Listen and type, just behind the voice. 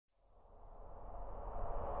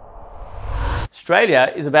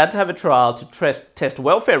Australia is about to have a trial to test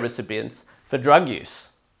welfare recipients for drug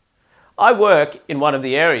use. I work in one of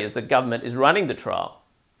the areas that government is running the trial.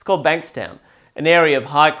 It's called Bankstown, an area of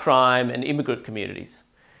high crime and immigrant communities.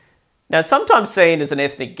 Now, it's sometimes seen as an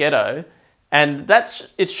ethnic ghetto, and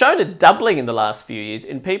it's shown a doubling in the last few years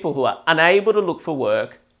in people who are unable to look for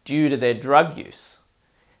work due to their drug use.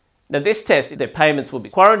 Now, this test, their payments will be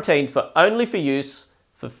quarantined only for use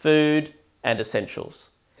for food and essentials.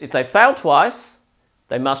 If they fail twice,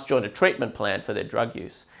 they must join a treatment plan for their drug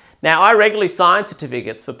use. Now, I regularly sign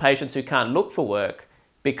certificates for patients who can't look for work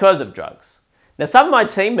because of drugs. Now, some of my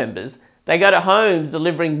team members, they go to homes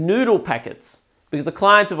delivering noodle packets because the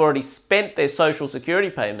clients have already spent their social security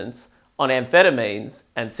payments on amphetamines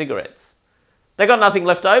and cigarettes. They got nothing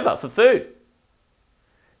left over for food.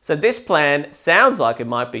 So this plan sounds like it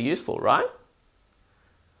might be useful, right?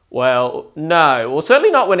 Well, no, or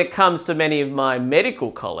certainly not when it comes to many of my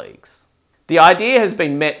medical colleagues. The idea has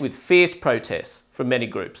been met with fierce protests from many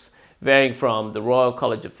groups, varying from the Royal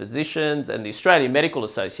College of Physicians and the Australian Medical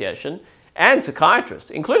Association, and psychiatrists,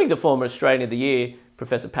 including the former Australian of the Year,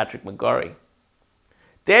 Professor Patrick McGorry.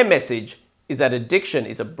 Their message is that addiction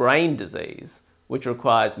is a brain disease which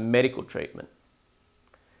requires medical treatment.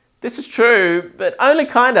 This is true, but only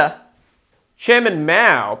kinda. Chairman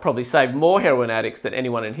Mao probably saved more heroin addicts than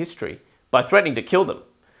anyone in history by threatening to kill them.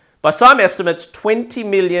 By some estimates, 20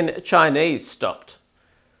 million Chinese stopped.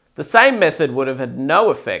 The same method would have had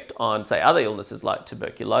no effect on, say, other illnesses like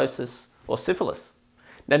tuberculosis or syphilis.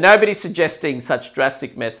 Now, nobody's suggesting such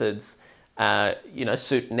drastic methods,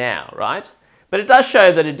 suit now, right? But it does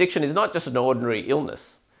show that addiction is not just an ordinary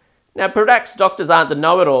illness. Now, perhaps doctors aren't the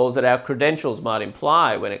know-it-alls that our credentials might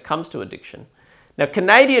imply when it comes to addiction. Now,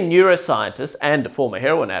 Canadian neuroscientist and a former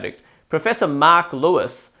heroin addict, Professor Mark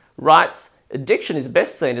Lewis, writes, addiction is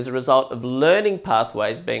best seen as a result of learning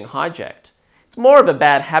pathways being hijacked. It's more of a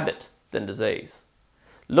bad habit than disease.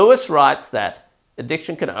 Lewis writes that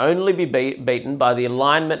addiction can only be beaten by the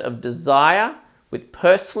alignment of desire with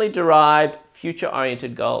personally derived,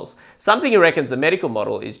 future-oriented goals, something he reckons the medical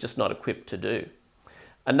model is just not equipped to do.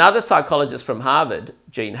 Another psychologist from Harvard,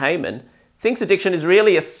 Gene Heyman, thinks addiction is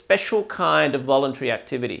really a special kind of voluntary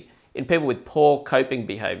activity in people with poor coping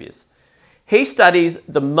behaviours. He studies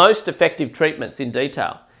the most effective treatments in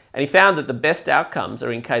detail, and he found that the best outcomes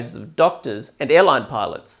are in cases of doctors and airline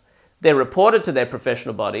pilots. They're reported to their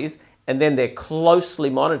professional bodies, and then they're closely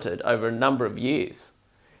monitored over a number of years.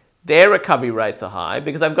 Their recovery rates are high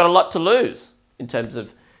because they've got a lot to lose in terms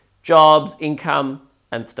of jobs, income,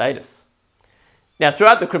 and status. Now,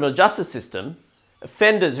 throughout the criminal justice system,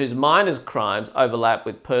 offenders whose minor crimes overlap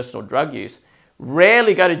with personal drug use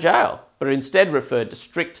rarely go to jail, but are instead referred to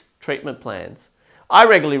strict treatment plans. I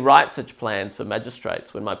regularly write such plans for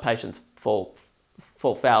magistrates when my patients fall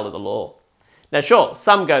foul of the law. Now, sure,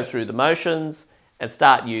 some go through the motions and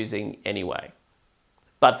start using anyway.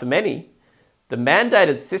 But for many, the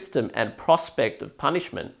mandated system and prospect of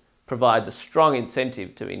punishment provides a strong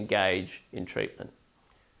incentive to engage in treatment.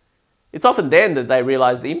 It's often then that they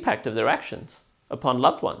realise the impact of their actions upon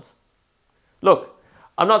loved ones. Look,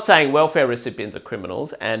 I'm not saying welfare recipients are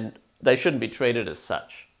criminals and they shouldn't be treated as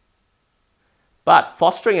such. But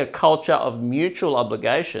fostering a culture of mutual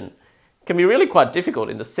obligation can be really quite difficult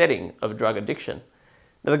in the setting of drug addiction.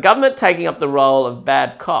 Now, the government taking up the role of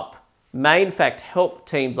bad cop may in fact help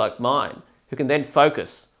teams like mine who can then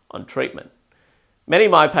focus on treatment. Many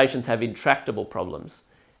of my patients have intractable problems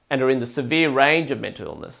and are in the severe range of mental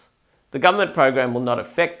illness. The government program will not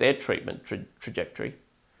affect their treatment trajectory.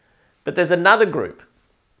 But there's another group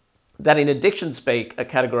that in addiction speak are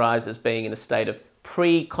categorised as being in a state of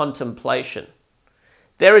pre-contemplation.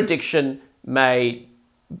 Their addiction may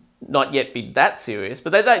not yet be that serious,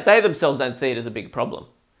 but they themselves don't see it as a big problem.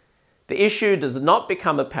 The issue does not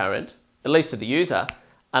become apparent, at least to the user,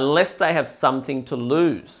 unless they have something to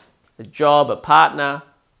lose, a job, a partner,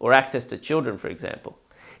 or access to children, for example.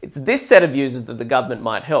 It's this set of users that the government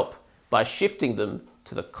might help by shifting them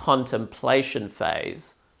to the contemplation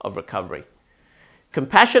phase of recovery.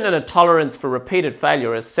 Compassion and a tolerance for repeated failure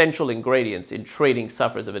are essential ingredients in treating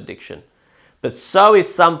sufferers of addiction. But so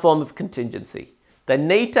is some form of contingency. They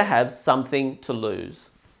need to have something to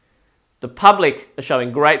lose. The public are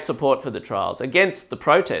showing great support for the trials against the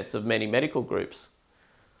protests of many medical groups.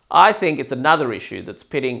 I think it's another issue that's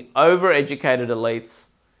pitting overeducated elites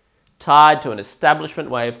tied to an establishment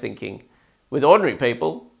way of thinking with ordinary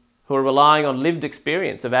people who are relying on lived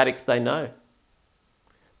experience of addicts they know.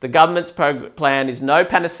 The government's plan is no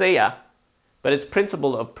panacea, but its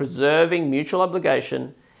principle of preserving mutual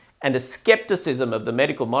obligation and a scepticism of the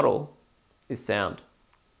medical model is sound.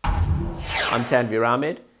 I'm Tanvir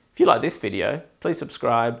Ahmed, If you like this video, please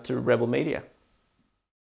subscribe to Rebel Media.